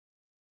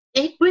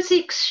It was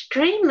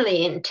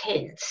extremely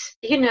intense.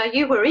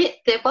 You were it.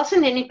 There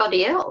wasn't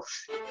anybody else.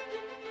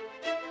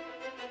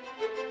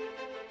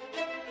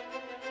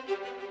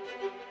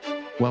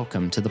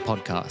 Welcome to the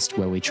podcast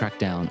where we track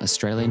down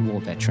Australian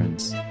war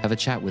veterans, have a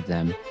chat with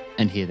them,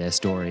 and hear their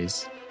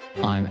stories.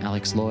 I'm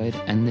Alex Lloyd,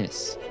 and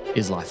this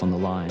is Life on the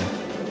Line.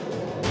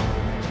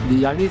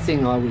 The only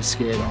thing I was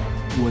scared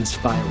of was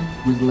failing,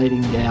 with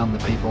letting down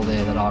the people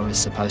there that I was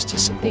supposed to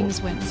support. Things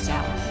went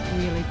south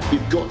really bad.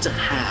 You've got to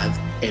have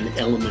an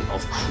element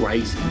of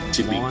crazy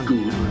to be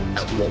good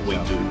at what we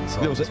do.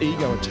 There was an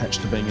ego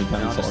attached to being a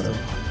gunfighter.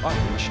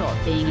 I've been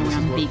shot. Being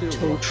around big,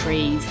 tall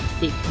trees,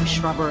 thick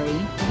shrubbery,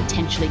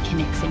 potentially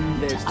connects him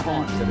to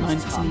other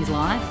moments in his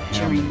life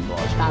during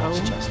battle.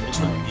 Get out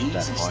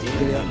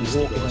and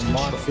walk in a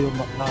minefield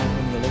not knowing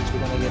when your legs were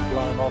going to get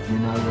blown off. You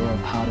know, we're a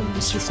part of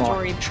this The fight.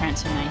 story of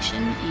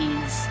transformation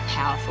is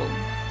powerful.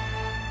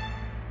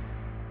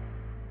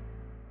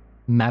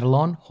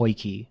 Madelon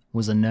Heuke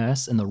was a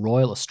nurse in the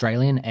Royal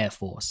Australian Air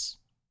Force.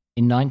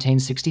 In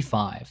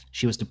 1965,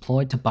 she was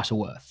deployed to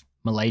Butterworth,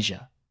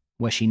 Malaysia,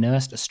 where she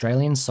nursed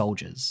Australian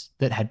soldiers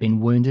that had been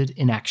wounded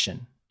in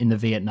action in the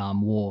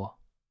Vietnam War.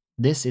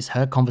 This is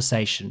her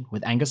conversation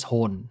with Angus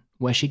Hordern,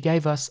 where she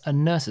gave us a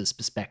nurse's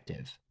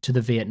perspective to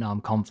the Vietnam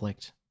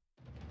conflict.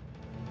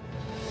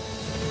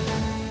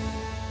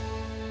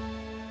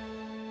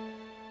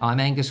 I'm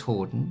Angus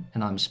Hordern,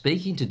 and I'm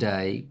speaking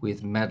today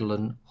with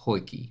Madelon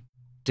Heuke.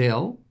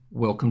 Del,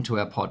 welcome to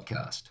our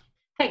podcast.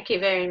 Thank you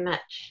very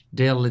much.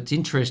 Del, it's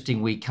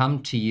interesting we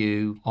come to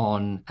you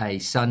on a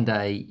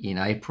Sunday in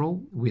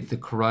April with the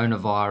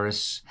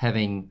coronavirus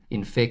having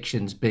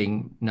infections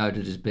being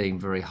noted as being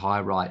very high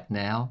right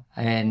now.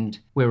 And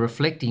we're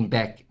reflecting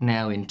back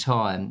now in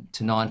time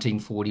to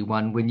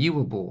 1941 when you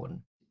were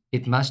born.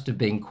 It must have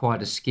been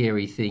quite a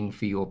scary thing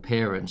for your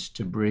parents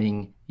to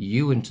bring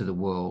you into the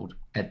world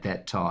at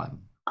that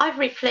time. I've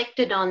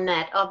reflected on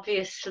that,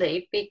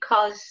 obviously,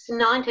 because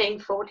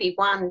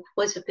 1941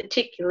 was a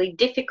particularly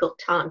difficult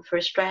time for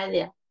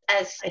Australia.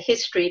 As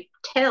history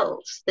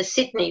tells, the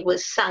Sydney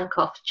was sunk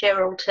off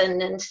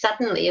Geraldton, and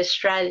suddenly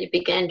Australia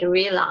began to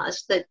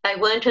realise that they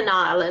weren't an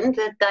island,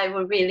 that they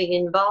were really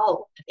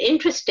involved.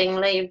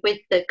 Interestingly, with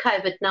the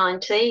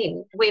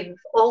COVID-19, we've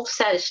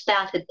also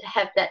started to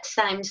have that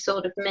same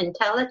sort of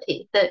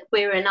mentality, that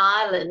we're an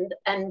island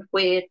and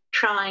we're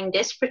trying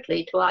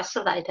desperately to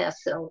isolate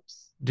ourselves.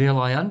 Del,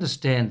 I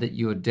understand that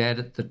your dad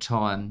at the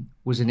time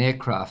was an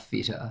aircraft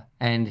fitter,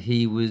 and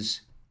he was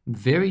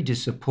very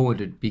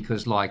disappointed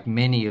because, like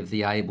many of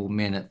the able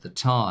men at the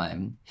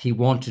time, he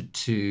wanted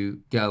to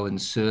go and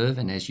serve.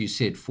 And as you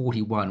said,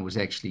 41 was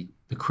actually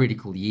the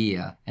critical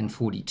year, and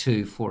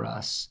 42 for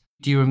us.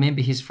 Do you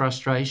remember his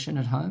frustration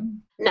at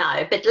home?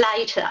 No, but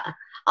later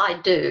I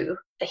do.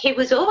 He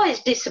was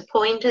always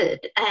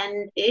disappointed,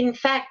 and in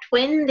fact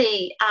when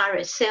the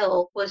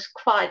RSL was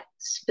quite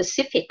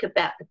specific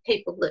about the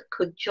people that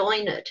could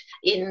join it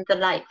in the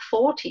late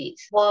 40s,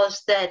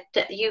 was that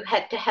you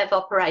had to have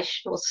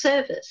operational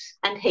service,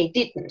 and he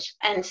didn't,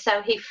 and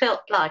so he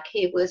felt like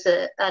he was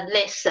a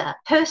lesser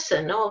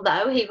person,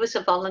 although he was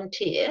a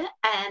volunteer.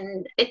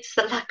 And it's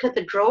the luck of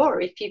the draw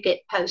if you get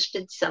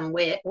posted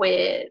somewhere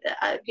where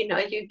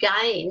you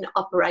gain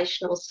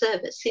operational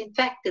service. In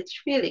fact,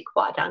 it's really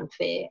quite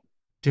unfair.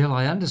 Del,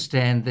 I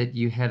understand that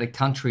you had a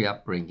country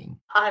upbringing.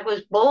 I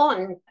was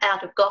born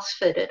out of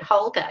Gosford at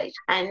Holgate,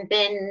 and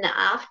then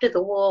after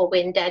the war,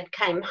 when Dad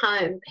came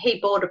home, he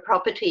bought a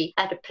property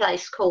at a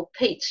place called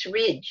Pete's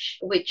Ridge,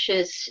 which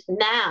is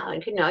now,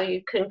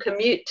 you can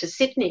commute to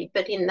Sydney,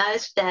 but in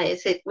those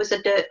days it was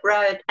a dirt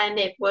road, and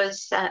it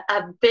was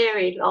a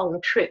very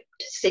long trip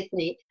to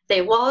Sydney.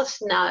 There was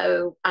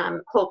no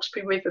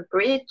Hawkesbury River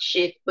Bridge.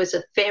 It was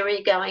a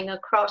ferry going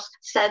across,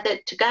 so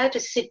that to go to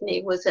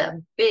Sydney was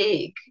a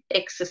big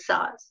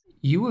exercise.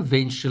 You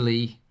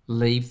eventually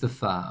leave the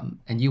farm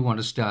and you want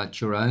to start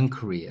your own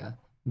career,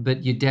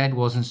 but your dad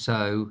wasn't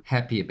so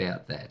happy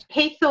about that.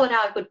 He thought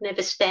I would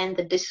never stand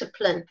the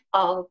discipline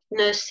of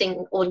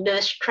nursing or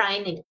nurse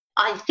training.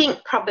 I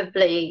think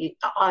probably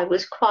I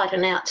was quite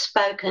an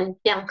outspoken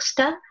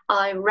youngster.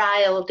 I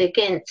railed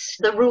against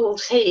the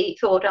rules he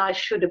thought I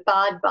should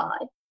abide by.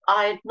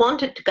 I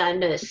wanted to go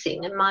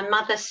nursing, and my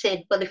mother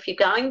said, well, if you're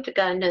going to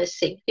go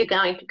nursing, you're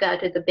going to go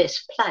to the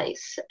best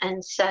place.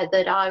 And so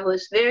that I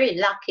was very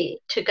lucky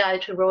to go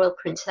to Royal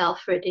Prince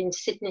Alfred in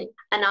Sydney.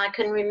 And I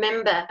can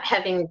remember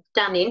having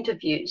done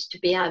interviews to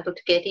be able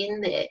to get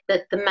in there,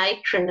 that the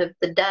matron of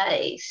the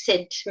day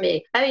said to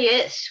me, oh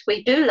yes,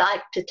 we do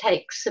like to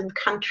take some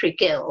country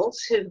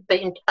girls who've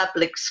been to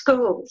public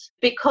schools,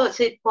 because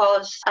it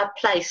was a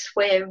place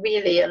where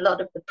really a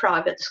lot of the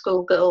private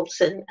school girls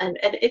and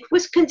it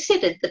was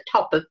considered the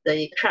top of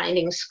the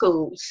training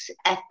schools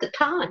at the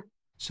time.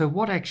 So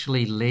what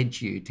actually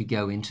led you to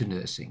go into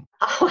nursing?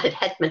 Oh, I'd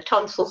had my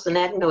tonsils and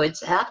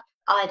adenoids out.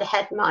 I'd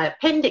had my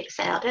appendix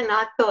out, and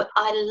I thought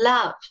I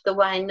loved the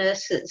way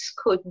nurses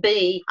could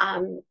be.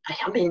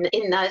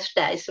 In those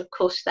days, of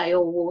course, they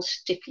all wore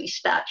stiffly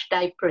starched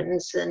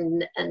aprons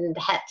and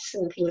hats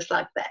and things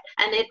like that.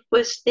 And it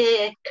was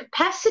their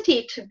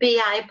capacity to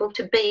be able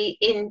to be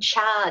in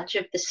charge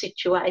of the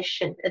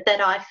situation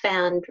that I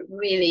found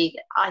really,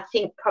 I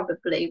think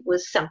probably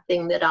was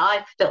something that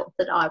I felt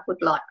that I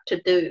would like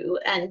to do.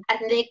 And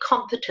their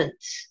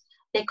competence.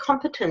 Their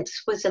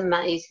competence was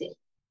amazing.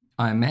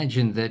 I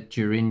imagine that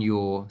during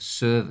your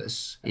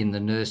service in the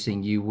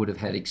nursing, you would have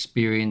had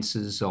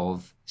experiences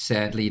of,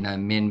 sadly,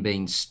 men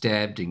being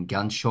stabbed and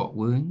gunshot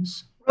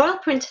wounds. Royal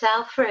Prince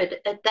Alfred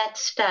at that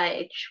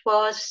stage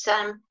was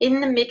in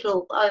the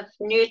middle of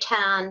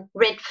Newtown,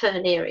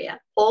 Redfern area.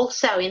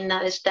 Also in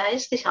those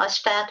days, I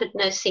started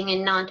nursing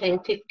in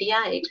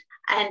 1958,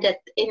 and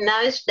in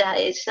those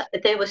days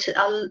there was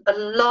a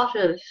lot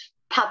of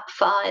pub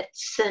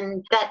fights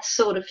and that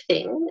sort of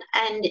thing.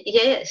 And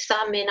yes,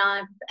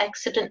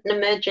 accident and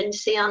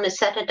emergency on a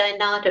Saturday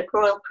night at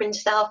Royal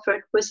Prince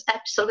Alfred was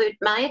absolute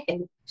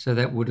mayhem. So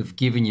that would have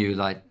given you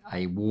like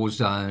a war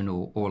zone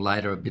or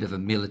later a bit of a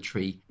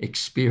military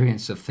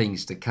experience of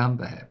things to come,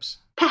 perhaps.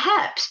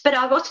 Perhaps, but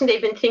I wasn't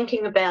even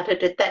thinking about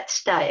it at that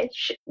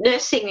stage.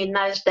 Nursing in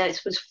those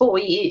days was 4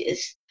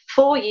 years.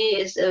 4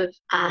 years of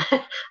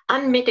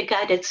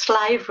unmitigated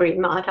slavery,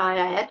 might I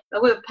add.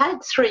 We were paid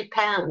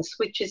 £3,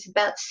 which is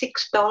about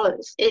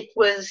 $6. It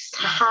was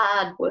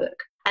hard work.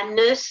 And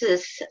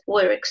nurses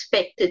were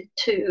expected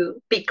to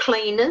be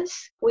cleaners.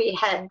 We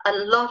had a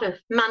lot of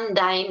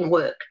mundane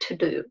work to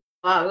do.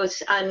 I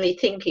was only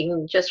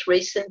thinking just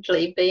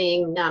recently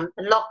being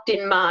locked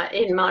in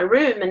my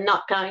room and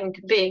not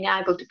being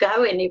able to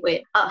go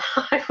anywhere.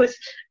 I was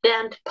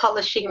down to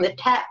polishing the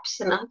taps,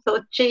 and I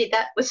thought, gee,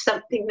 that was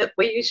something that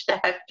we used to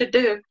have to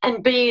do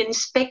and be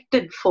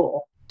inspected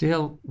for.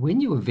 Del, when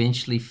you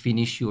eventually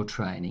finish your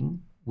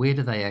training, where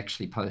do they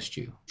actually post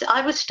you?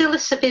 I was still a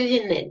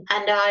civilian then,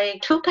 and I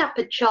took up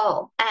a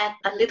job at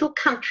a little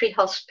country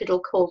hospital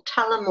called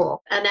Tullamore,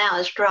 an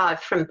hour's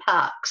drive from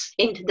Parkes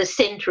into the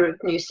centre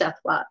of New South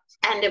Wales.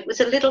 And it was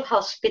a little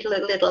hospital,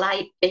 a little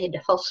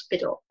 8-bed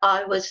hospital.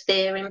 I was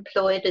there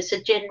employed as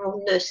a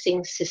general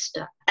nursing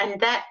sister. And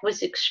that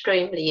was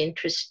extremely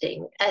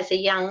interesting. As a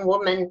young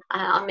woman,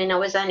 I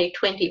was only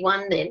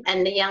 21 then,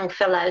 and the young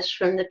fellows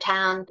from the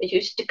town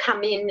used to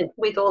come in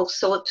with all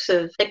sorts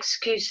of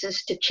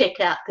excuses to check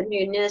out the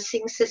new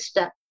nursing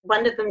sister.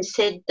 One of them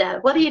said,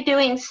 what are you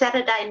doing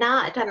Saturday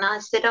night? And I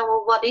said, oh,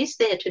 well, what is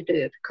there to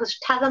do? Because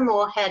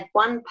Tullamore had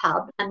one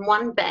pub and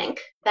one bank.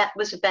 That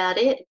was about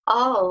it.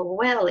 Oh,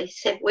 well, he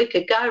said, we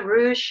could go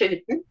roo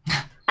shooting.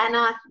 And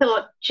I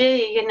thought,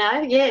 gee,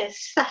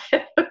 yes.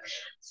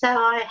 So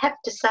I have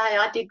to say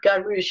I did go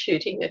roo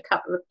shooting a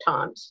couple of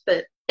times,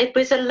 but it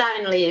was a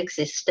lonely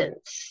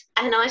existence.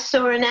 And I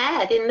saw an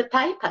ad in the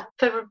paper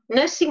for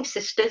nursing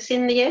sisters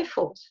in the Air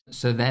Force.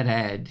 So that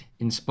ad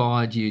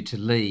inspired you to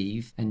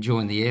leave and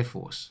join the Air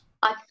Force?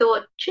 I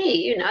thought,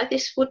 gee,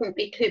 this wouldn't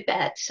be too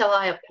bad, so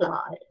I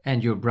applied.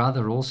 And your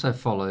brother also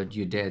followed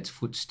your dad's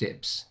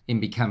footsteps in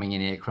becoming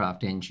an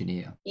aircraft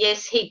engineer?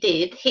 Yes, he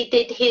did. He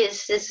did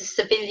his as a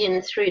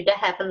civilian through de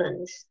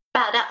Havilland's.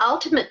 But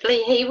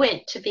ultimately he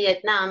went to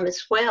Vietnam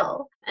as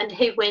well, and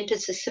he went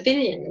as a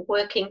civilian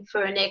working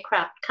for an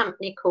aircraft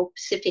company called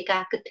Pacific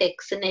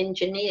Architects and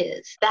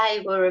Engineers.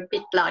 They were a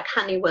bit like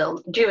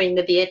Honeywell. During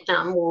the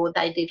Vietnam War,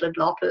 they did a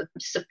lot of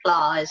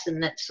supplies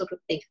and that sort of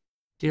thing.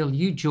 Del,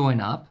 you join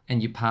up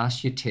and you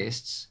pass your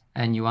tests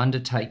and you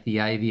undertake the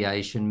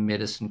aviation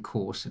medicine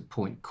course at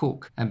Point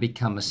Cook and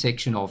become a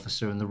section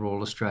officer in the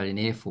Royal Australian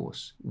Air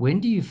Force.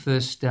 When do you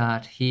first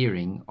start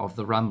hearing of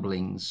the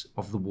rumblings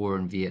of the war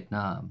in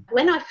Vietnam?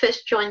 When I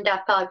first joined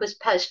up, I was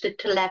posted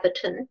to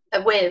Laverton,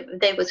 where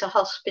there was a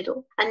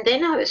hospital, and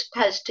then I was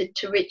posted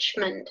to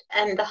Richmond.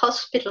 And the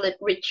hospital at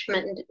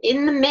Richmond,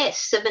 in the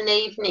mess of an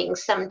evening,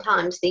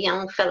 sometimes the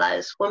young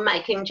fellows were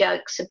making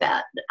jokes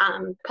about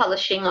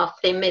polishing off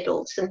their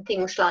medals and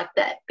things like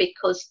that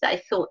because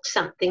they thought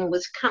something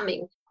was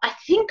coming. I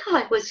think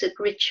I was at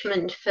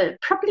Richmond for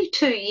probably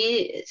 2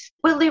 years.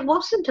 Well, there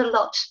wasn't a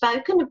lot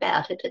spoken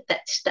about it at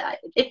that stage.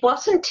 It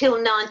wasn't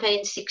till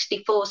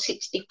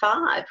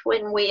 1964-65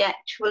 when we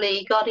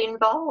actually got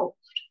involved.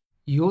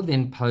 You're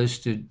then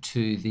posted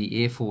to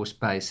the Air Force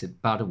Base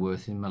at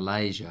Butterworth in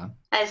Malaysia.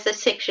 As a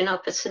section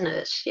officer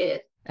nurse, yeah.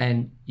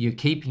 And you're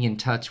keeping in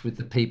touch with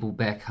the people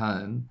back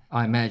home.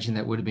 I imagine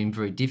that would have been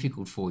very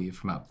difficult for you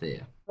from up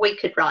there. We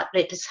could write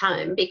letters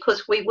home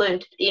because we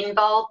weren't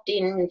involved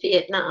in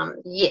Vietnam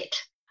yet.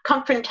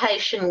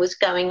 Confrontation was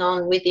going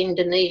on with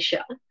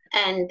Indonesia,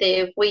 and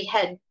there we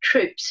had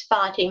troops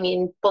fighting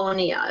in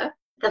Borneo.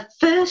 The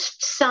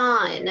first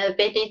sign of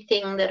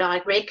anything that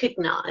I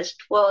recognised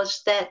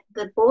was that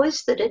the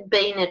boys that had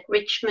been at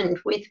Richmond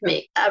with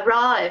me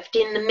arrived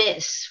in the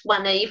mess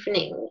one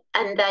evening,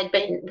 and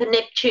the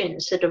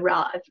Neptunes had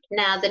arrived.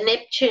 Now, the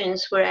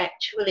Neptunes were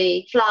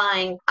actually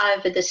flying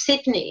over the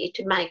Sydney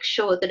to make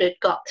sure that it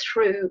got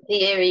through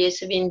the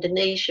areas of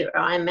Indonesia,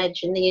 I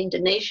imagine the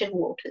Indonesian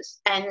waters.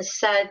 And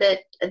so that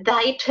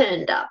they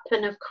turned up,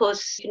 and of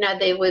course,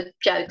 there were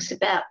jokes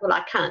about, well,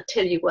 I can't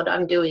tell you what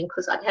I'm doing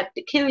because I'd have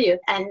to kill you,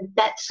 and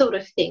that sort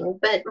of thing.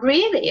 But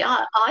really,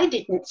 I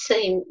didn't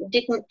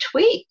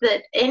twig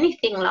that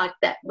anything like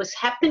that was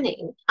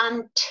happening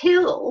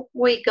until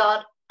we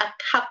got a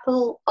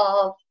couple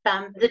of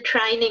the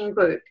training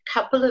group, a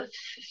couple of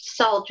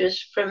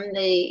soldiers from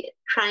the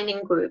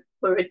training group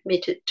were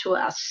admitted to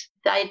us.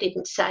 They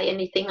didn't say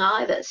anything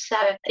either. So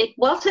it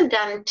wasn't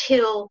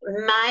until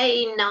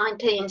May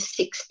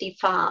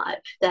 1965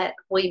 that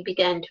we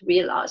began to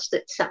realise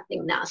that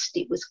something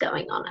nasty was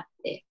going on up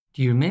there.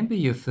 Do you remember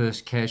your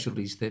first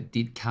casualties that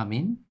did come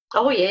in?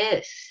 Oh,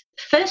 yes.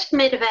 First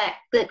medevac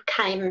that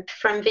came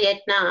from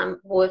Vietnam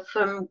were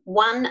from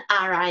 1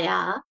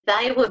 RAR.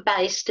 They were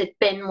based at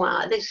Ben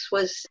Hoa. This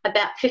was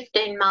about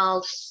 15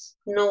 miles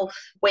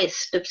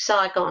northwest of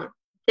Saigon.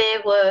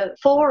 There were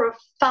 4 or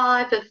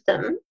 5 of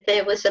them.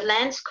 There was a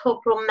Lance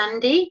Corporal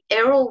Mundy,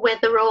 Errol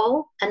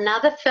Weatherall,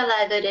 another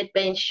fellow that had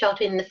been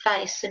shot in the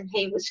face, and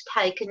he was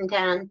taken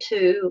down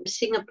to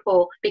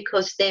Singapore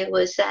because there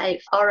was a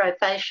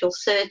orofacial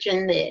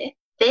surgeon there.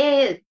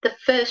 They're the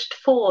first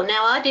 4.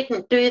 Now, I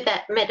didn't do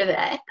that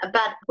medevac,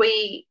 but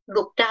we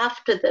looked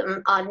after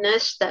them. I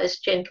nursed those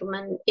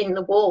gentlemen in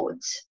the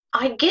wards.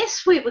 I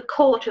guess we were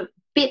caught a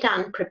bit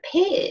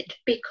unprepared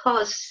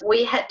because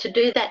we had to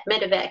do that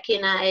medevac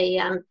in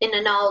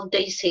an old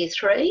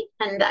DC-3,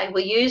 and they were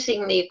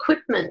using the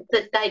equipment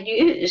that they'd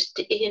used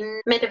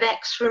in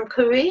medevacs from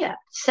Korea,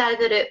 so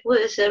that it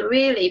was a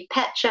really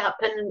patch up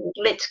and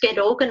let's get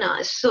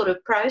organised sort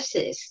of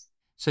process.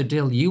 So,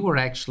 Del, you were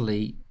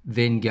actually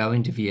then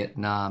going to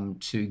Vietnam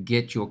to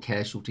get your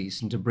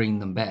casualties and to bring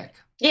them back?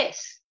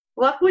 Yes.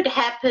 What would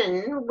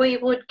happen, we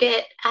would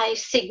get a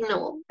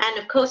signal. And,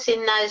 of course,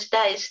 in those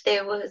days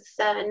there was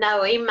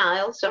no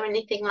emails or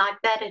anything like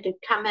that. It had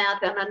come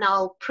out on an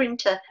old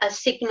printer, a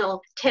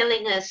signal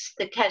telling us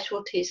the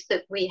casualties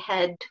that we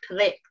had to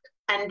collect.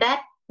 And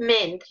that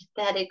meant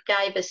that it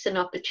gave us an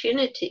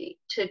opportunity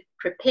to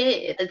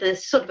prepare the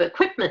sort of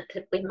equipment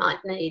that we might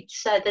need,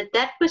 so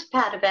that was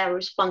part of our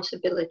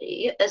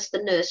responsibility as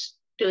the nurse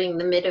doing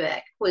the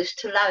medevac, was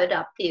to load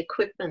up the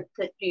equipment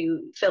that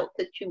you felt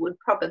that you would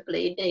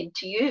probably need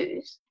to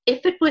use.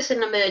 If it was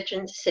an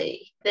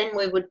emergency, then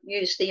we would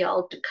use the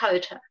old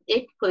Dakota.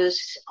 It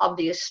was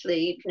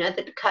obviously,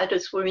 the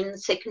Dakotas were in the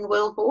Second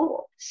World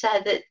War, so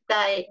that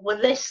they were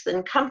less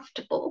than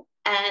comfortable.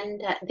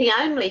 And the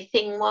only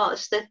thing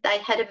was that they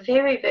had a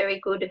very,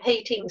 very good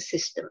heating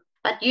system.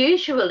 But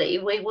usually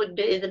we would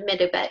do the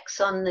medevacs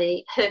on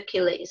the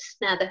Hercules.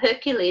 Now, the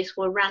Hercules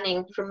were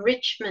running from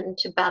Richmond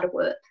to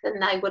Butterworth,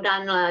 and they would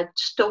unload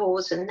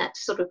stores and that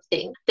sort of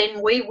thing.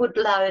 Then we would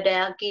load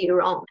our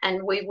gear on,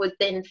 and we would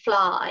then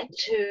fly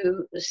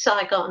to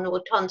Saigon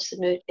or Ton Son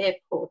Nhut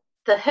Airport.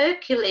 The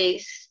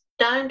Hercules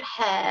don't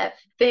have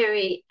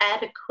very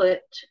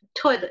adequate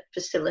toilet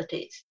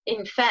facilities.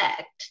 In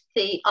fact,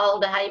 the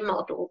old A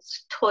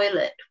model's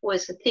toilet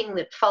was a thing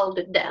that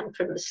folded down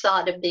from the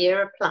side of the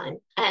aeroplane,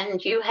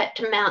 and you had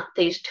to mount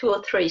these 2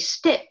 or 3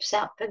 steps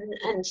up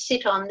and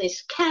sit on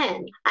this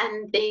can.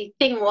 And the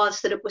thing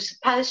was that it was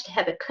supposed to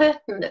have a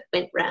curtain that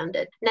went round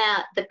it.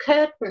 Now, the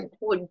curtain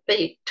would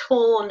be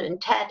torn and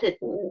tattered,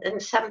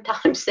 and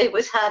sometimes there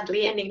was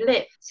hardly any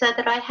left. So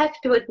that I have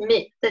to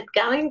admit that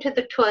going to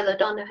the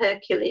toilet on a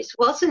Hercules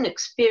was an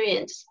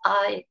experience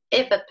I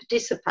ever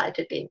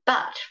participated in.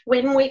 But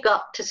when we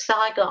got to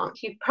Saigon,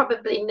 you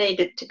probably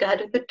needed to go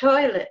to the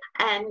toilet,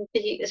 and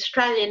the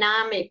Australian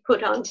Army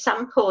put on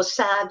some poor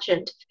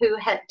sergeant who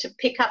had to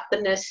pick up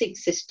the nursing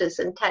sisters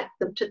and take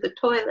them to the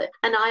toilet.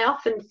 And I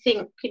often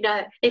think,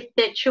 if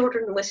their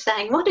children were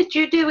saying, "What did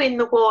you do in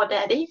the war,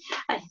 Daddy?"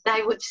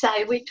 they would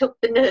say, "We took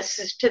the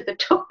nurses to the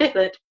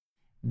toilet."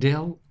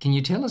 Del, can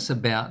you tell us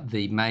about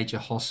the major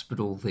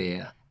hospital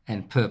there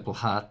and Purple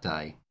Heart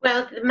Day?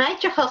 Well, the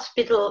major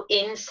hospital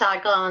in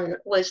Saigon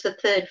was the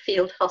 3rd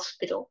Field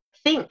Hospital.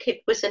 I think it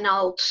was an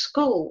old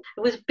school.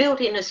 It was built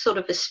in a sort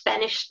of a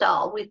Spanish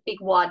style with big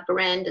wide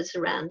verandas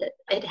around it.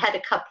 It had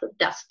a couple of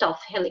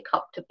dust-off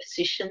helicopter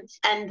positions,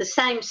 and the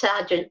same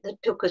sergeant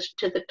that took us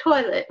to the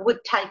toilet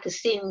would take us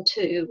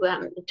into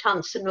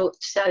Ton Son Nhut,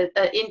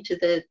 into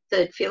the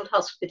 3rd Field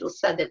Hospital,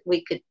 so that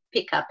we could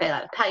pick up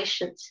our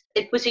patients.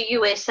 It was a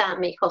US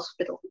Army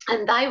hospital,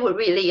 and they were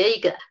really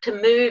eager to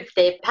move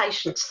their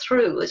patients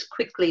through as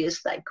quickly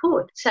as they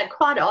could. So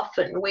quite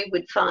often we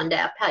would find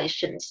our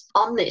patients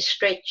on their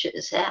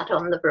stretchers out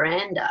on the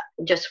veranda,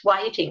 just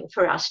waiting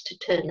for us to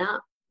turn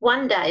up.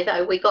 One day,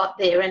 though, we got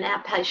there and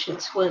our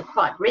patients weren't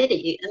quite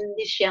ready, and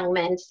this young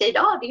man said,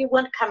 "Oh, do you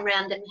want to come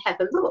round and have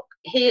a look?"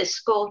 He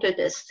escorted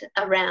us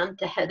around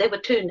to have, there were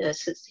two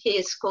nurses, he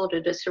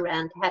escorted us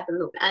around to have a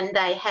look, and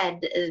they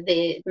had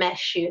their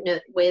MASH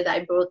unit where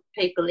they brought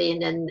people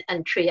in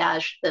and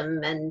triaged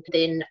them and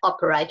then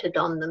operated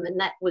on them, and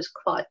that was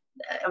quite,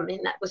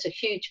 that was a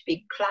huge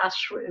big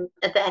classroom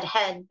that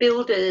had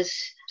builders'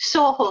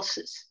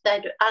 sawhorses.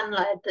 They'd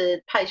unload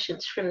the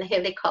patients from the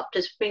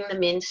helicopters, bring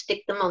them in,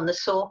 stick them on the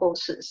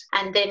sawhorses,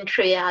 and then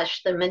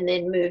triage them and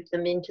then move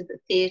them into the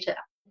theatre.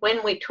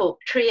 When we talk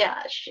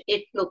triage,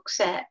 it looks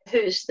at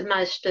who's the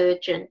most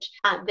urgent,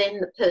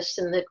 then the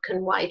person that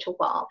can wait a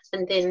while,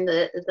 and then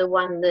the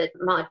one that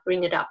might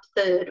bring it up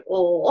third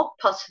or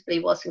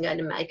possibly wasn't going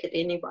to make it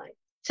anyway.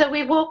 So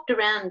we walked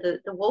around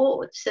the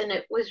wards and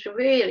it was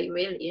really,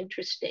 really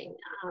interesting.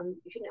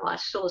 I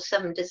saw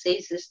some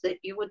diseases that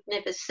you would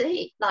never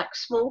see, like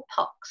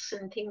smallpox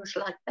and things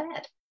like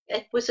that.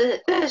 It was a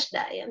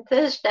Thursday, and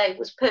Thursday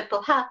was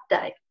Purple Heart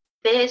Day.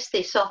 There's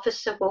this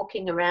officer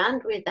walking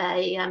around with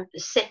a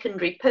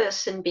secondary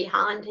person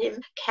behind him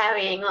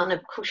carrying on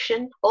a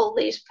cushion all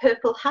these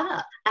Purple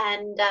Heart.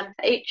 And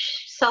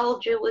each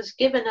soldier was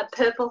given a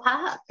Purple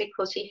Heart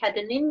because he had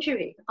an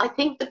injury. I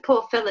think the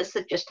poor fellas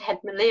that just had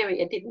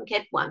malaria didn't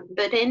get one.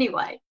 But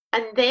anyway,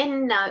 and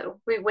then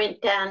we went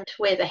down to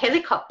where the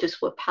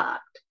helicopters were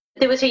parked.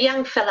 There was a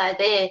young fellow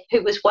there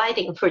who was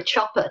waiting for a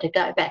chopper to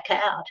go back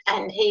out,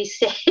 and he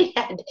said he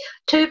had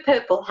 2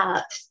 Purple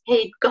Hearts.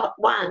 He'd got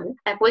one,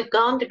 and we'd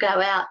gone to go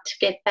out to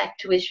get back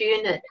to his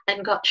unit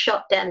and got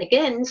shot down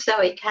again,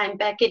 so he came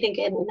back in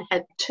again and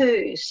had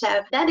 2.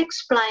 So that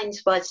explains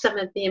why some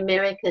of the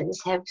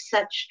Americans have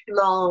such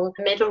long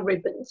medal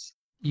ribbons.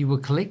 You were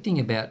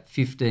collecting about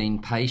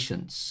 15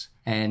 patients,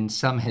 and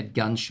some had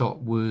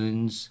gunshot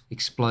wounds,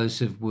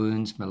 explosive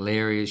wounds,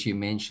 malaria, as you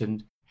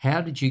mentioned. How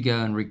did you go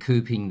in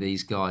recouping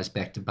these guys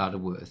back to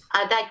Butterworth?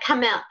 They'd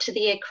come out to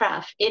the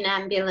aircraft in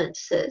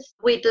ambulances.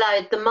 We'd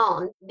load them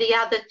on. The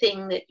other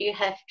thing that you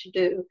have to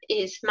do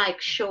is make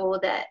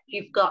sure that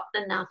you've got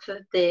enough of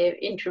their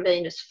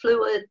intravenous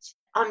fluids.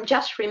 I'm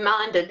just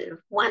reminded of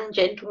one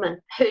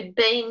gentleman who'd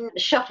been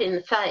shot in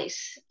the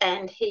face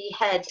and he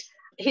had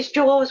his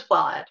jaws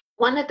wired.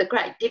 One of the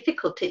great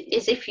difficulties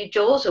is if your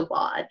jaws are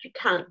wired, you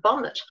can't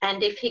vomit.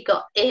 And if he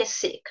got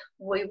airsick,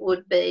 we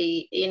would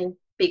be in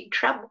big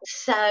trouble.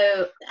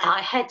 So I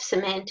had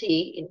some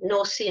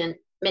anti-nauseant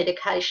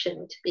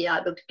medication to be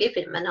able to give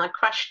him, and I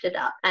crushed it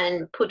up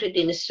and put it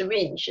in a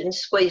syringe and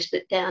squeezed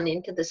it down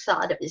into the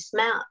side of his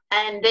mouth.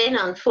 And then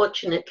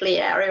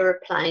unfortunately our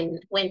aeroplane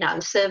went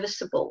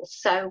unserviceable,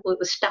 so we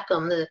were stuck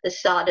on the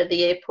side of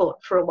the airport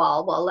for a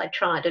while they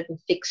tried it and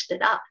fixed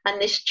it up.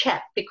 And this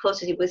chap, because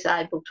he was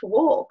able to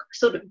walk,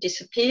 sort of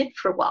disappeared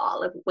for a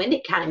while, and when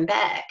he came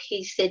back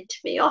he said to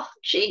me, "Oh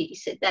gee," he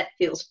said, "that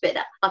feels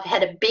better. I've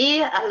had a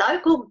beer, a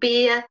local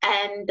beer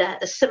and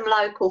some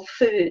local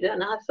food."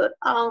 And I thought,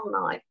 oh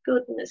my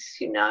goodness,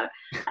 and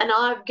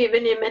I've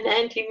given him an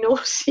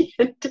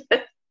anti-nauseant.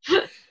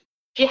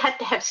 You had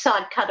to have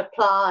side-cutter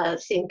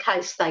pliers in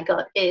case they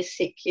got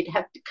airsick. You'd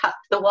have to cut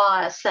the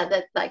wire so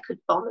that they could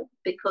vomit,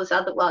 because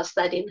otherwise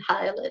they'd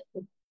inhale it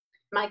and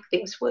make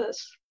things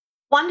worse.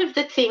 One of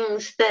the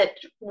things that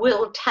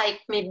will take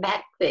me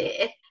back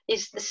there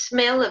is the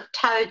smell of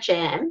toe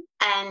jam,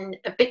 and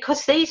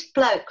because these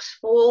blokes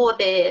wore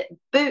their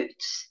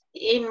boots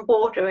in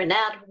water and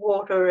out of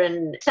water,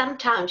 and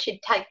sometimes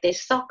you'd take their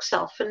socks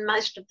off and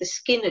most of the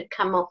skin had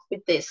come off with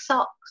their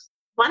socks.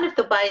 One of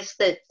the ways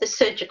that the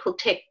surgical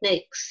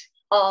techniques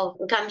of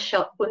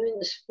gunshot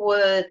wounds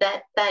were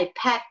that they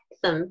packed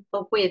them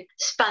with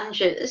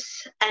sponges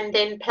and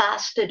then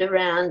plastered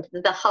around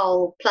the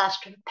whole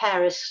plaster of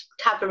Paris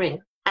covering.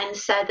 And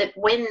so that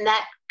when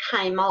that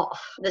came off,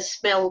 the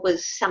smell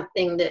was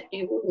something that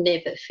you will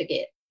never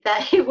forget.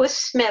 They were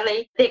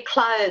smelly, their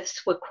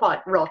clothes were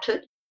quite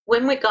rotted.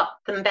 When we got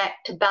them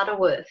back to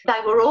Butterworth, they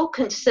were all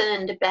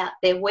concerned about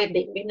their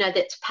webbing.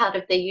 That's part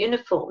of their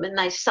uniform, and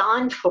they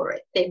signed for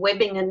it, their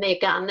webbing and their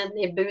gun and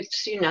their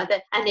boots,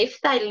 that. And if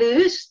they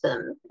lose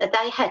them,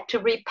 they had to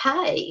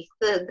repay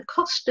the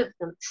cost of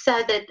them.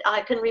 So that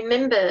I can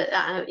remember,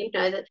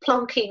 that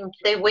plonking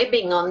their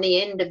webbing on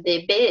the end of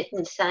their bed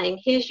and saying,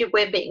 "Here's your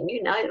webbing,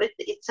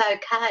 it's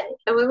okay."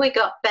 And when we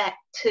got back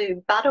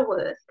to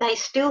Butterworth, they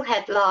still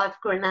had live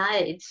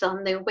grenades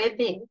on their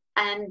webbing.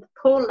 And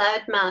poor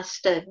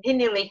loadmaster, he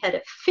nearly had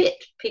a fit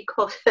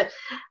because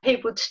he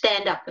would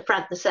stand up the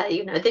front and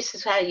say, "This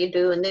is how you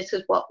do and this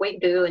is what we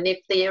do, and if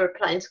the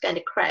aeroplane's going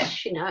to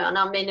crash,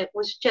 And it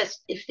was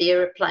just, if the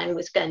aeroplane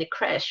was going to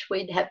crash,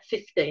 we'd have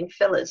 15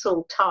 fellas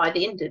all tied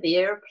into the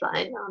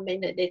aeroplane.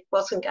 It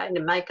wasn't going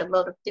to make a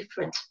lot of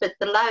difference. But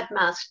the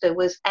loadmaster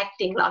was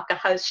acting like a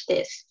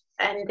hostess.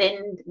 And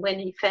then when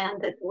he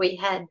found that we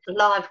had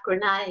live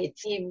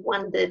grenades, he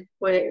wondered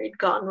where he'd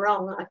gone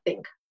wrong, I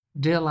think.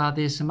 Del, are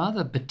there some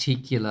other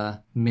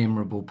particular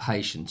memorable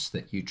patients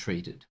that you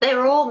treated? They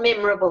were all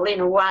memorable in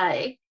a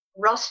way.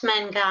 Ross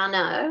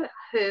Mangano,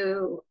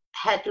 who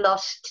had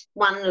lost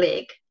one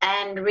leg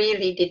and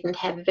really didn't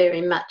have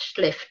very much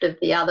left of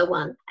the other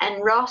one.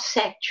 And Ross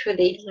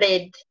actually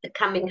led the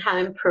coming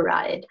home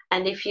parade.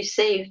 And if you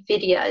see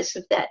videos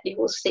of that, you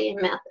will see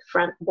him out the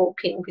front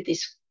walking with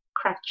his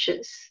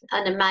crutches.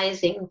 An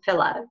amazing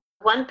fellow.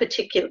 One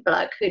particular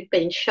bloke who'd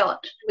been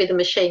shot with a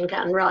machine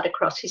gun right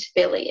across his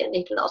belly, and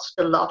he'd lost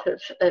a lot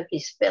of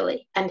his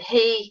belly. And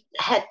he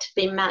had to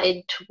be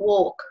made to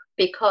walk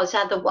because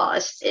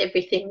otherwise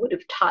everything would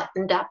have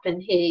tightened up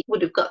and he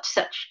would have got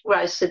such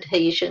gross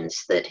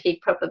adhesions that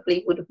he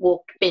probably would have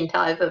walked bent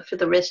over for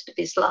the rest of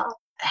his life.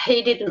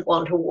 He didn't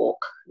want to walk.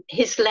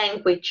 His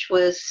language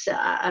was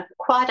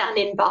quite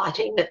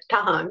uninviting at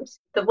times.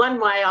 The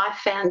one way I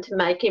found to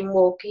make him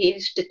walk, he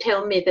used to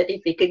tell me that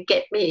if he could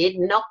get me, he'd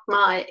knock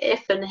my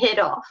effing head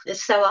off.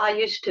 So I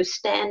used to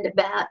stand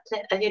about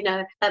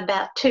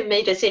 2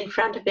 metres in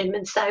front of him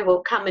and say,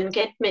 well, come and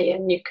get me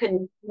and you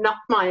can knock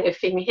my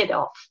effing head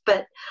off.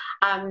 But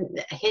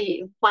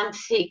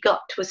once he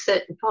got to a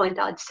certain point,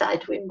 I'd say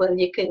to him, well,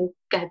 you can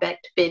go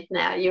back to bed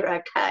now, you're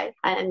okay.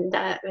 And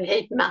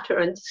he'd mutter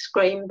and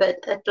scream, but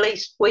at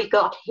least we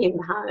got him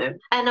home.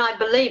 And I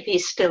believe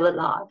he's still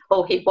alive,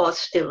 or he was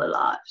still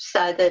alive.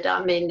 So that,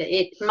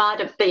 it might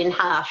have been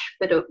harsh,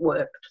 but it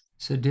worked.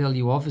 So, Del,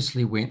 you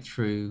obviously went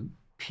through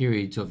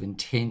periods of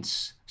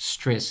intense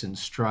stress and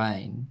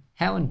strain.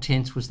 How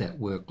intense was that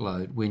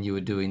workload when you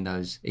were doing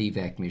those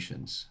evac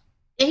missions?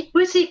 It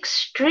was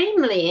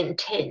extremely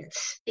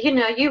intense.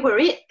 You were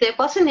it. There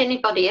wasn't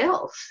anybody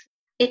else.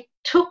 It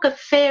took a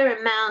fair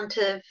amount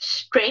of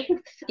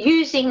strength,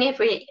 using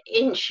every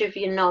inch of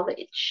your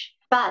knowledge.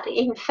 But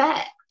in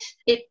fact,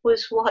 it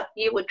was what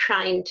you were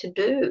trained to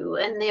do,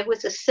 and there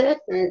was a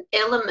certain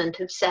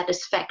element of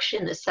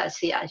satisfaction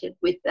associated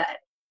with that.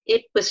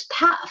 It was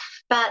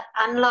tough, but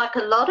unlike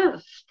a lot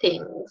of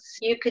things,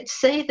 you could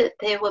see that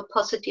there were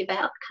positive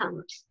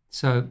outcomes.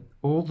 So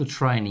all the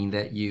training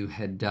that you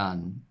had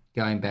done,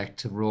 going back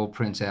to Royal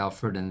Prince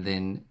Alfred and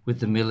then with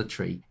the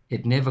military,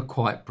 it never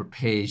quite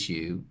prepares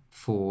you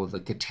for the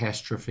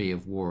catastrophe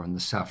of war and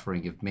the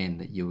suffering of men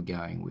that you were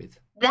going with.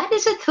 That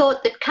is a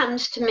thought that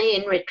comes to me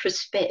in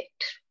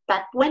retrospect.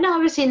 But when I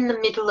was in the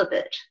middle of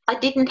it, I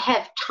didn't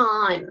have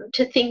time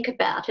to think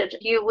about it.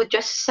 You were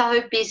just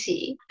so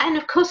busy. And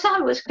of course, I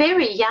was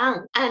very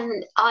young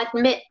and I'd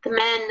met the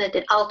man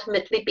that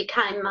ultimately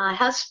became my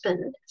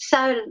husband.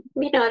 So,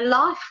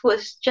 life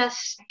was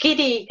just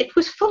giddy. It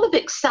was full of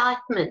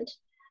excitement,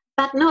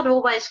 but not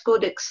always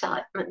good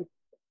excitement.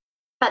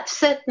 But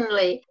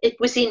certainly it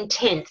was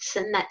intense,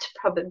 and that's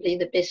probably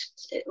the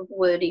best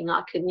wording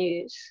I can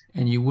use.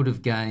 And you would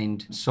have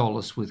gained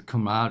solace with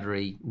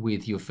camaraderie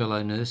with your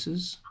fellow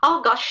nurses?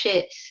 Oh, gosh,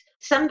 yes.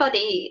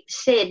 Somebody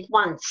said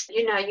once,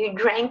 you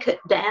drank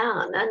it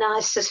down, and I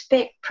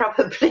suspect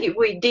probably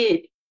we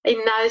did. In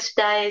those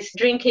days,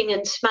 drinking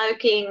and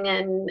smoking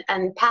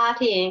and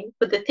partying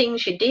were the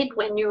things you did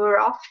when you were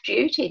off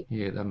duty.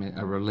 Yeah,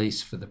 a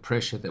release for the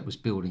pressure that was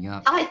building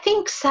up. I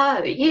think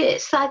so,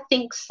 yes, I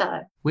think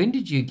so. When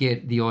did you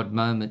get the odd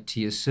moment to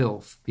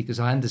yourself? Because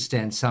I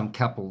understand some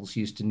couples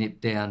used to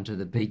nip down to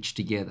the beach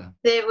together.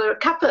 There were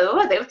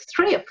there were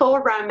 3 or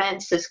 4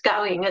 romances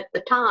going at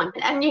the time.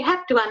 And you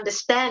have to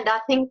understand, I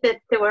think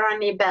that there were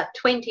only about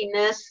 20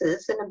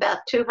 nurses and about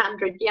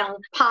 200 young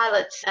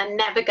pilots and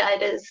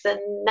navigators and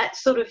that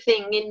sort of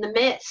thing in the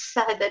mess,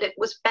 so that it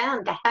was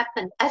bound to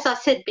happen. As I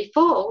said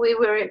before, we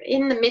were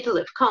in the middle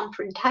of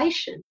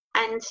confrontation.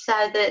 And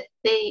so that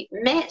the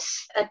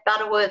mess at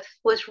Butterworth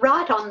was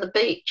right on the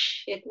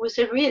beach. It was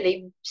a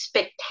really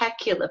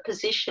spectacular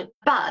position.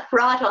 But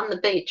right on the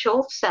beach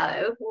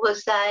also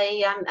was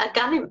a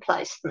gun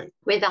emplacement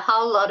with a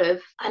whole lot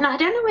of, and I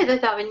don't know whether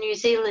they were New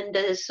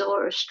Zealanders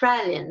or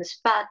Australians,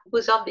 but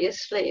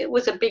it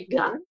was a big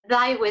gun.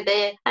 They were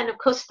there, and of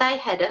course they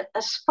had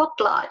a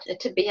spotlight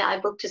to be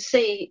able to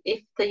see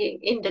if the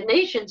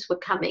Indonesians were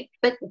coming,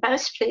 but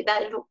mostly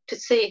they looked to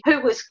see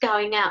who was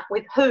going out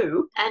with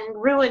who and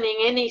ruining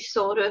any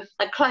sort of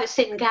a close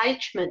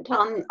engagement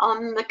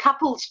on the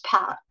couple's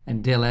part.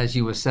 And Del, as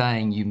you were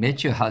saying, you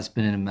met your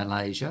husband in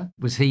Malaysia.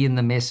 Was he in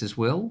the mess as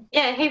well?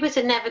 Yeah, he was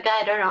a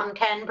navigator on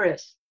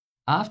Canberra's.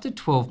 After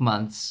 12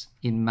 months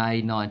in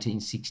May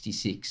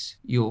 1966,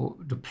 your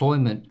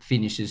deployment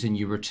finishes and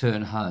you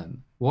return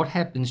home. What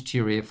happens to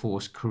your Air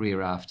Force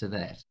career after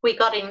that? We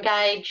got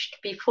engaged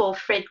before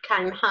Fred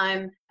came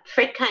home.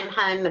 Fred came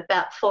home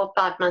about 4 or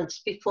 5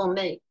 months before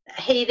me.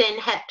 He then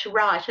had to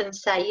write and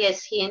say,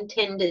 yes, he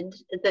intended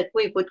that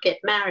we would get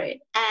married.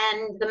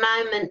 And the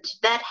moment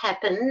that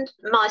happened,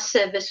 my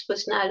service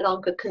was no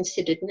longer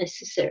considered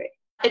necessary.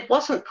 It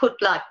wasn't put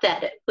like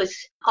that.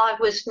 I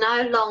was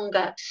no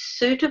longer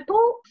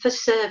suitable for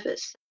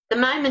service. The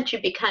moment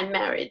you became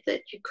married,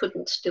 that you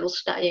couldn't still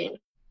stay in.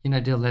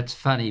 Del, that's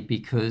funny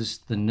because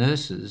the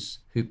nurses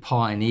who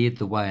pioneered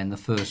the way in the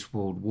First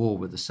World War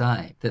were the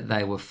same, that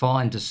they were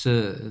fine to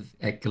serve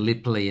at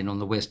Gallipoli and on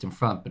the Western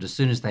Front, but as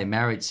soon as they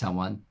married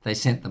someone, they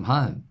sent them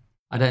home.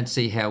 I don't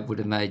see how it would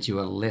have made you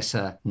a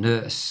lesser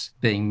nurse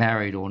being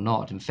married or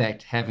not. In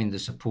fact, having the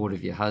support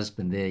of your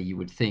husband there, you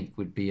would think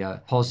would be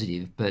a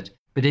positive. But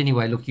But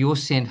anyway, look, you're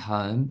sent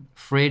home.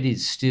 Fred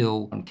is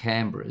still on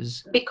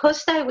Canberra's.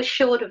 Because they were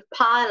short of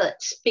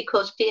pilots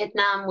because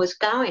Vietnam was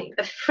going,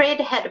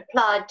 Fred had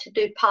applied to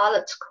do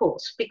pilot's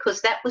course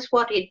because that was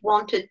what he'd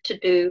wanted to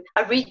do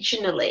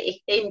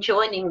originally in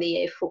joining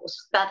the Air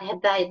Force, but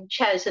they'd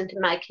chosen to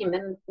make him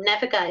a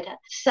navigator,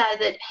 so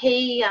that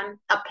he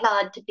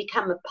applied to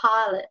become a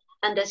pilot.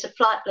 And as a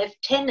flight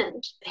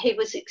lieutenant, he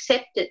was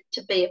accepted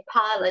to be a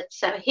pilot.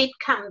 So he'd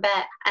come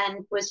back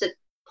and was at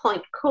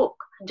Point Cook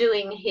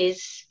doing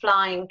his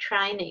flying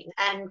training.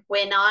 And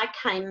when I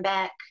came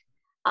back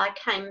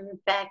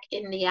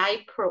in the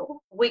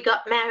April. We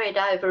got married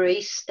over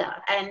Easter,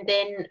 and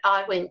then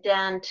I went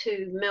down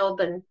to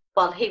Melbourne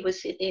while he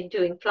was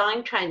doing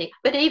flying training.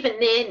 But even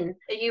then,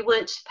 you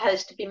weren't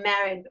supposed to be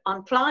married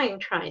on flying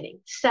training.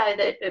 So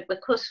that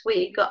because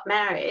we got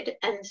married,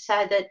 and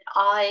so that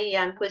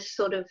I was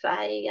sort of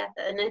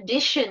an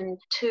addition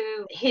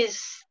to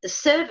his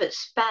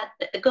service, but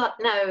got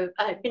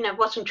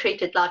wasn't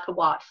treated like a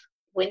wife.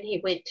 When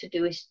he went to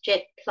do his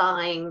jet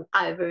flying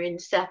over in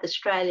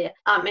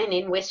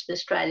in Western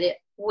Australia,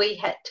 we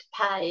had to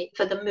pay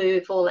for the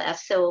move all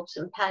ourselves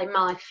and pay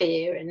my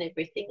fare and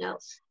everything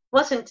else.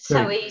 Wasn't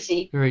so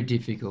easy. Very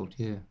difficult,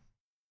 yeah.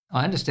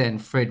 I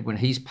understand Fred, when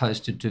he's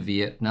posted to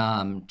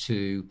Vietnam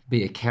to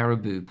be a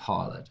Caribou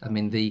pilot, I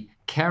mean, the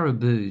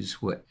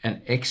Caribous were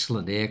an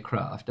excellent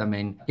aircraft. I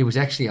mean, it was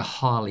actually a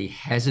highly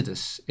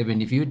hazardous. I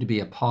mean, if you had to be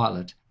a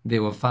pilot,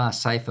 there were far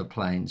safer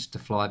planes to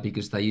fly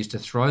because they used to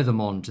throw them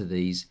onto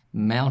these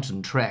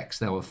mountain tracks.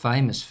 They were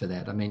famous for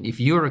that. I mean, if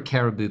you were a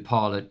Caribou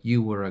pilot,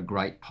 you were a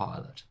great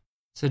pilot.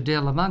 So,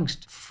 Del,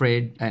 amongst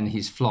Fred and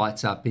his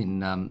flights up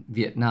in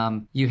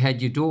Vietnam, you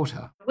had your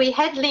daughter. We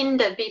had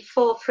Linda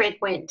before Fred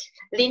went.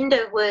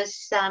 Linda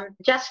was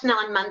just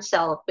 9 months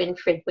old when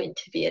Fred went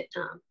to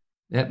Vietnam.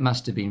 That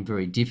must have been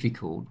very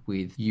difficult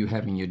with you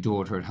having your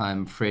daughter at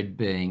home, Fred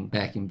being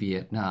back in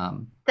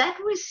Vietnam. That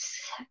was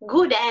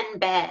good and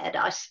bad,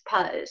 I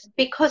suppose,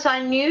 because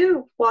I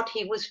knew what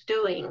he was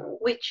doing,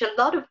 which a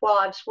lot of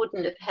wives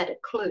wouldn't have had a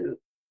clue.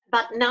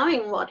 But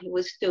knowing what he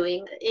was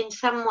doing in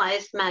some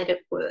ways made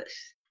it worse.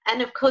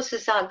 And of course,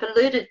 as I've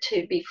alluded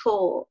to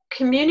before,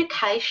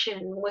 communication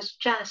was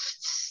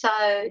just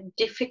so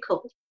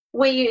difficult.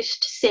 We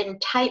used to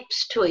send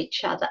tapes to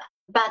each other.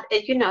 But,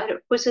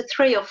 it was a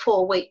 3 or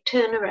 4 week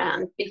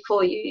turnaround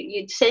before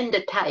you'd send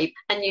a tape,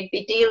 and you'd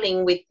be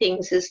dealing with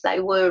things as they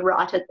were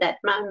right at that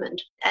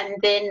moment. And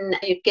then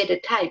you'd get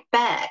a tape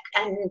back,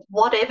 and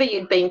whatever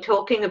you'd been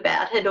talking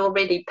about had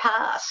already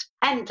passed,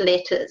 and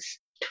letters.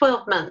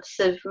 12 months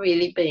of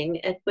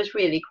it was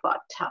really quite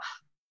tough.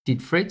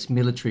 Did Fred's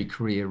military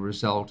career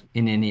result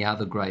in any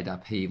other great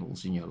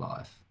upheavals in your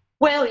life?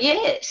 Well,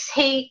 yes.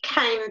 He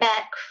came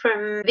back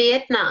from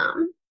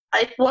Vietnam.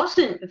 It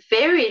wasn't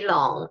very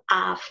long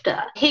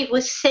after he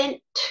was sent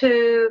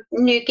to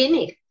New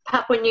Guinea,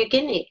 Papua New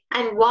Guinea.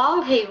 And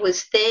while he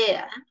was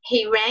there,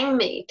 he rang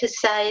me to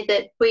say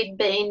that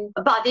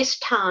by this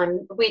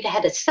time, we'd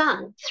had a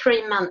son,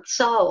 3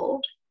 months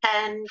old.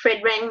 And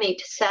Fred rang me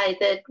to say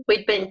that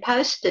we'd been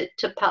posted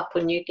to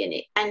Papua New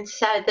Guinea. And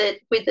so that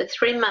with a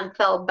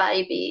 3-month-old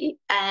baby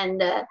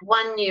and a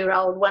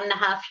 1-year-old,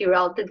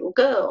 1.5-year-old little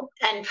girl,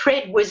 and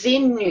Fred was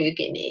in New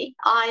Guinea,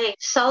 I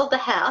sold the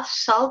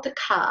house, sold the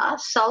car,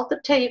 sold the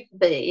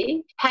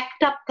TV,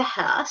 packed up the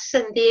house,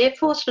 and the Air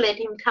Force let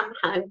him come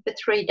home for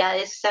 3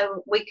 days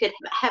so we could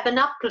have an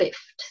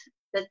uplift.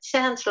 It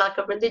sounds like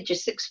a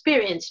religious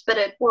experience, but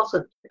it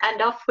wasn't. And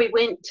off we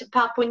went to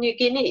Papua New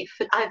Guinea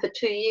for over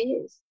 2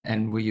 years.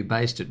 And were you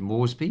based at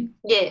Moresby?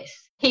 Yes.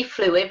 He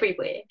flew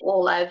everywhere,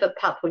 all over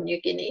Papua New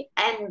Guinea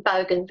and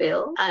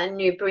Bougainville and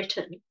New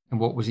Britain. And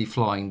what was he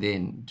flying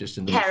then? Just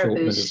in the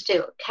Caribou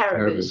still.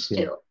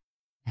 Yeah.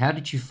 How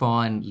did you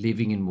find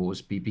living in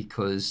Moresby?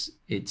 Because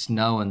it's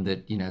known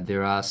that,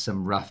 there are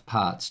some rough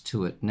parts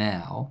to it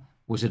now.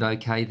 Was it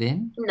okay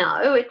then?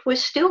 No, it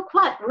was still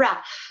quite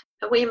rough.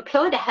 We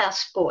employed a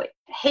houseboy.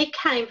 He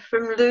came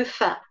from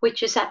Lufa,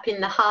 which is up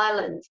in the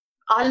Highlands.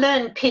 I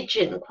learned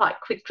Pidgin quite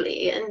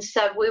quickly, and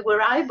so we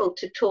were able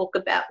to talk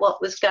about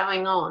what was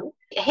going on.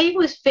 He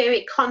was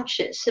very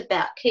conscious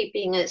about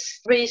keeping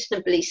us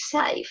reasonably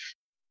safe.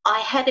 I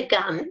had a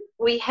gun.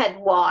 We had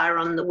wire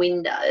on the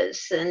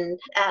windows, and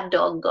our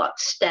dog got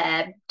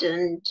stabbed,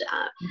 and,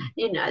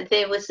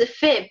 there was a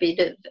fair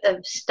bit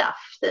of stuff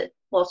that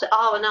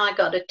and I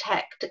got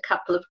attacked a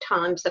couple of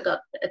times. I got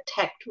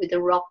attacked with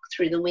a rock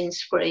through the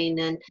windscreen,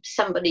 and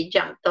somebody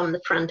jumped on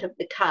the front of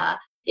the car.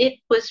 It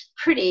was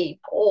pretty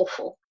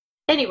awful.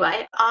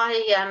 Anyway,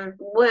 I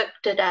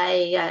worked at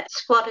a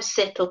squatter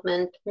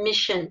settlement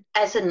mission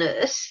as a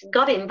nurse,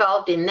 got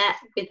involved in that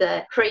with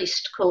a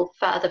priest called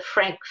Father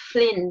Frank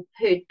Flynn,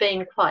 who'd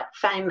been quite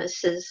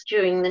famous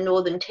during the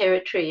Northern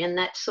Territory and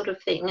that sort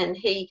of thing. And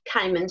he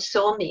came and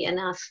saw me and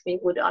asked me,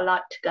 would I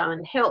like to go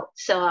and help?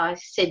 So I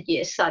said,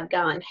 yes, I'd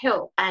go and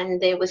help.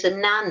 And there was a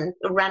nun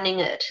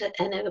running it.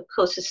 And of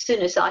course, as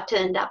soon as I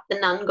turned up, the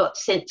nun got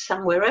sent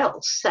somewhere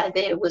else. So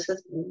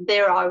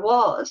there I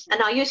was.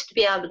 And I used to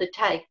be able to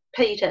take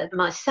Peter,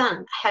 my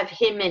son, have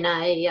him in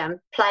a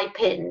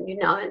playpen,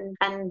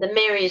 and the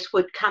Marys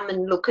would come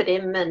and look at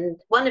him. And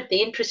one of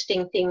the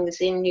interesting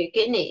things in New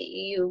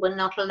Guinea, you were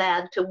not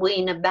allowed to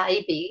wean a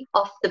baby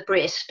off the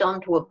breast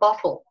onto a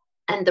bottle.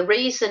 And the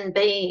reason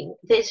being,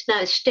 there's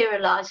no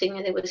sterilising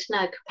and there was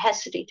no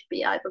capacity to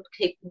be able to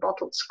keep the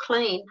bottles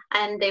clean.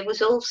 And there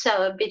was also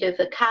a bit of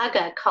a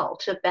cargo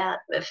cult about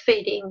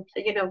feeding,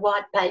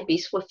 white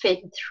babies were fed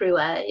through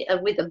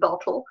with a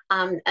bottle.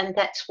 And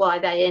that's why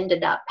they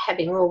ended up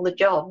having all the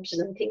jobs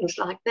and things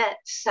like that.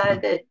 So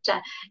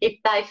that if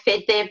they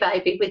fed their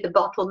baby with a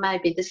bottle,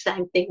 maybe the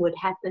same thing would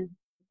happen.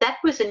 That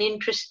was an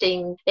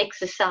interesting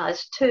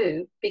exercise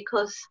too,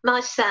 because my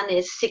son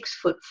is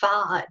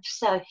 6'5",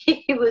 so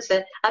he was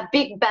a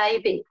big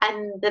baby,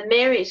 and the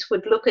Marys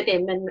would look at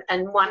him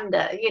and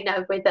wonder,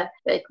 whether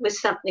it was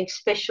something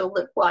special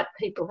that white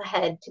people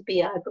had to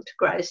be able to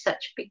grow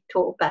such big,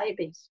 tall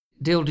babies.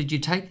 Del, did you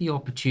take the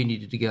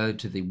opportunity to go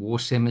to the war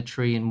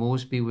cemetery in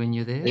Moresby when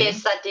you're there?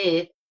 Yes, I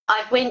did.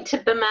 I went to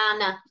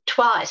Bamana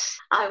twice.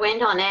 I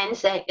went on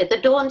Anzac. The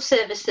dawn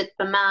service at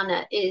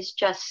Bamana is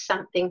just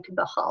something to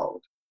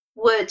behold.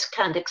 Words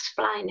can't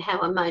explain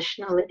how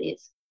emotional it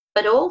is.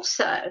 But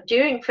also,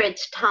 during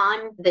Fred's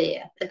time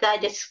there, they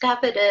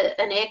discovered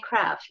an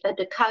aircraft, a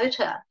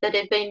Dakota, that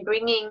had been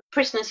bringing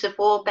prisoners of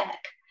war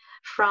back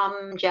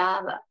from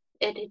Java.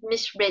 It had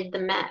misread the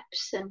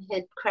maps and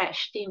had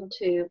crashed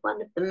into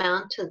one of the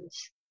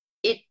mountains.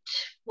 It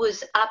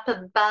was up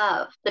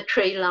above the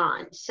tree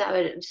line,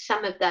 so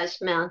some of those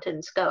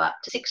mountains go up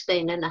to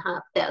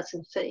 16,500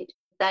 feet.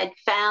 They'd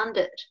found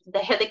it. The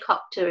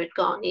helicopter had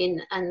gone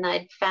in and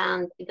they'd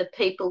found the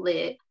people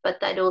there, but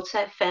they'd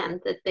also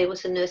found that there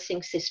was a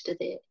nursing sister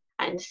there.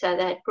 And so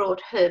they'd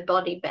brought her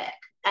body back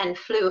and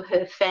flew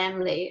her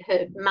family,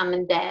 her mum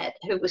and dad,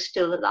 who were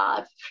still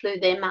alive, flew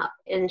them up,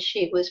 and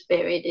she was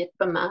buried at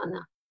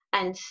Bamana.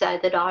 And so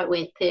that I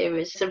went there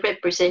as a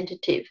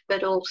representative,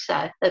 but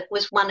also it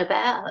was one of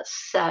ours.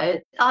 So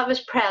I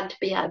was proud to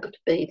be able to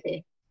be there.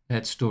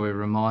 That story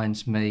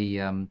reminds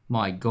me,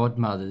 my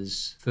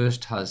godmother's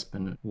first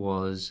husband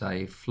was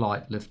a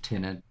Flight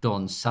Lieutenant,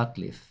 Don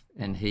Sutcliffe,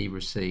 and he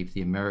received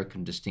the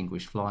American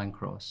Distinguished Flying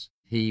Cross.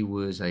 He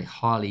was a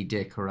highly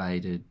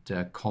decorated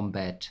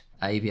combat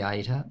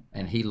aviator,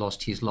 and he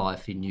lost his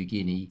life in New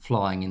Guinea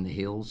flying in the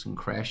hills and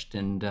crashed.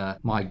 And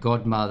my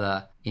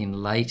godmother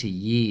in later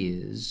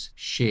years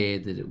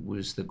shared that it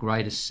was the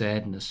greatest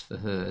sadness for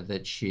her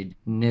that she'd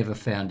never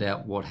found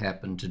out what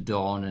happened to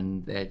Don,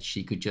 and that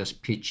she could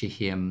just picture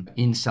him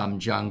in some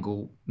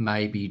jungle,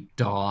 maybe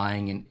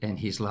dying, and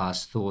his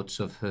last thoughts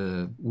of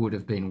her would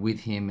have been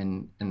with him,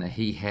 and that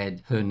he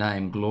had her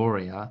name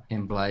Gloria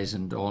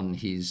emblazoned on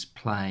his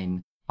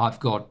plane. I've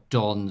got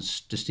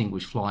Don's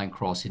Distinguished Flying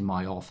Cross in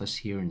my office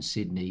here in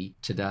Sydney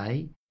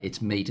today.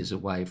 It's metres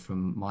away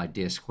from my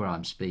desk where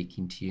I'm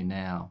speaking to you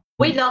now.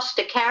 We lost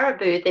a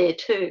caribou there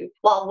too.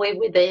 While we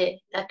were there,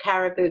 a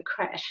caribou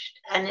crashed,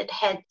 and it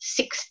had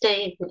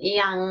 16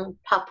 young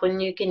Papua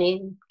New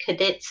Guinean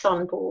cadets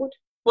on board.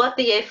 What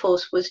the Air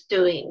Force was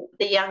doing,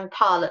 the young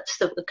pilots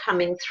that were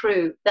coming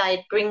through,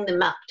 they'd bring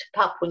them up to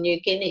Papua New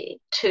Guinea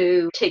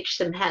to teach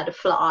them how to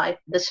fly,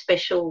 the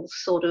special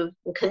sort of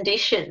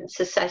conditions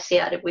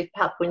associated with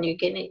Papua New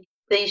Guinea.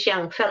 These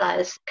young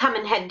fellows come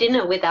and had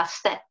dinner with us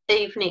that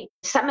evening.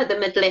 Some of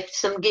them had left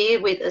some gear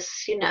with us,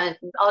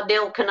 oh,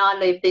 Del, can I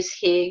leave this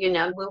here?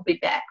 We'll be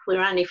back.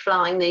 We're only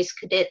flying these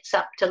cadets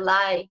up to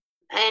Lae.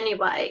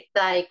 Anyway,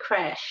 they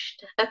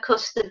crashed. Of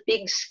course, the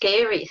big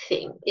scary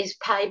thing is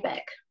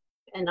payback.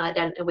 And I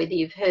don't know whether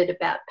you've heard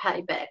about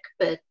payback,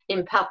 but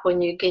in Papua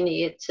New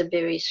Guinea, it's a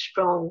very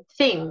strong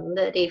thing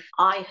that if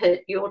I hurt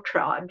your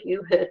tribe,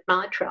 you hurt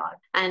my tribe.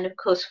 And of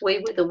course, we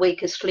were the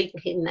weakest link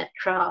in that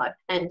tribe.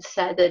 And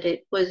so that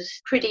it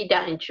was pretty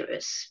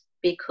dangerous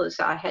because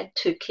I had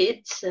 2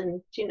 kids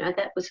and,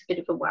 that was a bit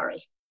of a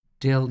worry.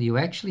 Del, you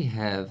actually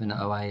have an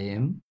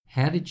OAM.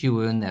 How did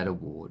you earn that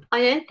award?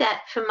 I earned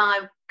that for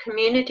my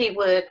community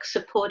work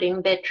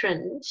supporting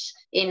veterans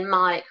in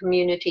my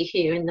community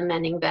here in the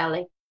Manning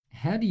Valley.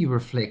 How do you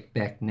reflect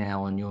back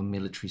now on your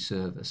military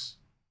service?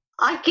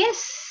 I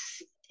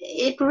guess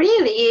it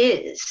really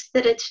is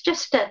that it's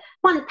just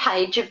one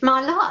page of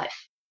my life.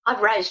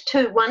 I've raised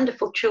 2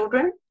 wonderful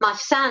children. My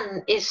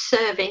son is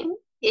serving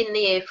in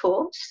the Air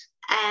Force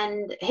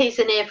and he's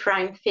an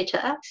airframe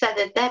fitter, so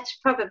that's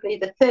probably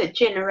the 3rd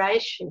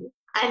generation.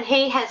 And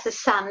he has a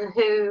son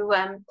who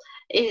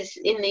is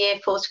in the Air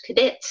Force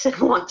Cadets and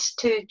wants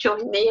to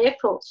join the Air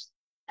Force.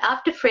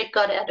 After Fred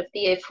got out of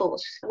the Air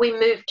Force, we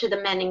moved to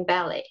the Manning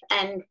Valley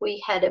and we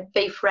had a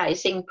beef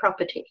raising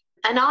property.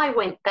 And I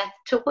went back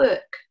to work.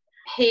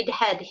 He'd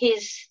had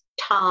his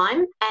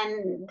time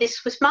and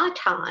this was my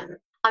time.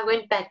 I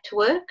went back to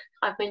work.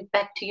 I went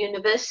back to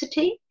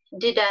university,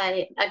 did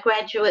a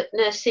graduate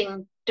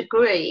nursing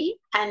degree,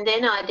 and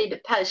then I did a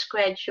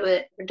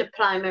postgraduate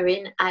diploma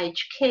in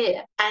aged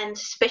care and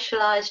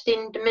specialised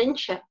in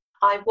dementia.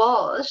 I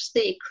was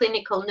the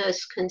clinical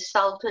nurse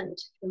consultant,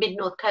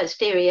 Mid-North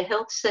Coast Area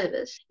Health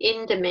Service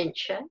in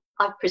dementia.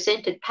 I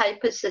presented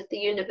papers at the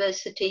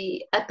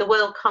university at the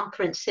World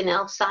Conference in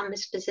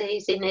Alzheimer's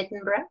Disease in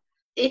Edinburgh.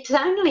 It's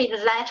only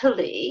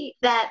latterly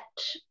that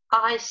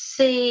I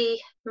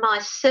see my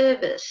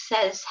service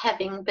as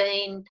having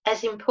been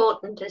as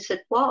important as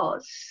it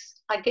was.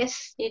 I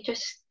guess you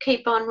just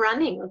keep on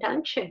running,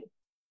 don't you?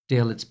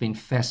 Del, it's been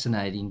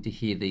fascinating to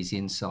hear these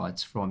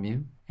insights from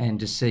you and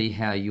to see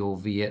how your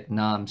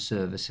Vietnam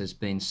service has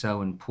been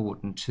so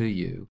important to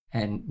you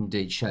and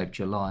indeed shaped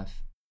your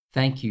life.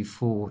 Thank you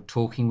for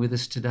talking with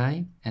us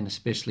today, and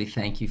especially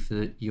thank you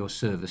for your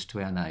service to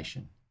our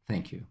nation.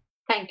 Thank you.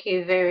 Thank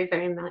you very,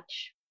 very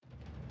much.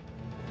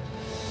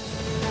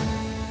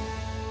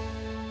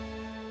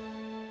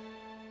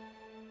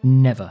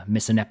 Never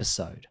miss an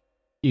episode.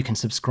 You can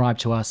subscribe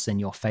to us in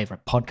your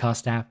favourite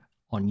podcast app,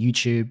 on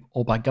YouTube,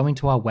 or by going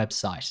to our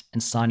website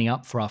and signing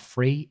up for our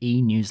free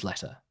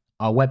e-newsletter.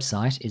 Our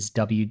website is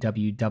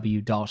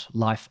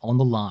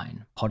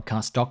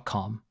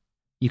www.lifeonthelinepodcast.com.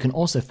 You can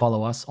also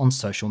follow us on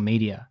social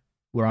media.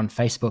 We're on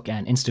Facebook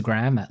and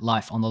Instagram at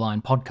Life on the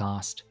Line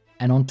Podcast,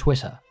 and on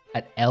Twitter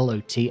at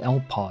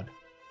LOTLPod.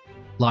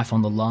 Life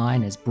on the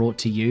Line is brought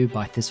to you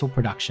by Thistle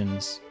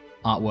Productions,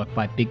 artwork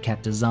by Big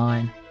Cat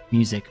Design,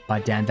 music by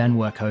Dan Van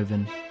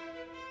Werkhoven.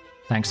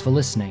 Thanks for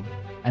listening,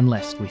 and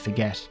lest we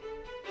forget.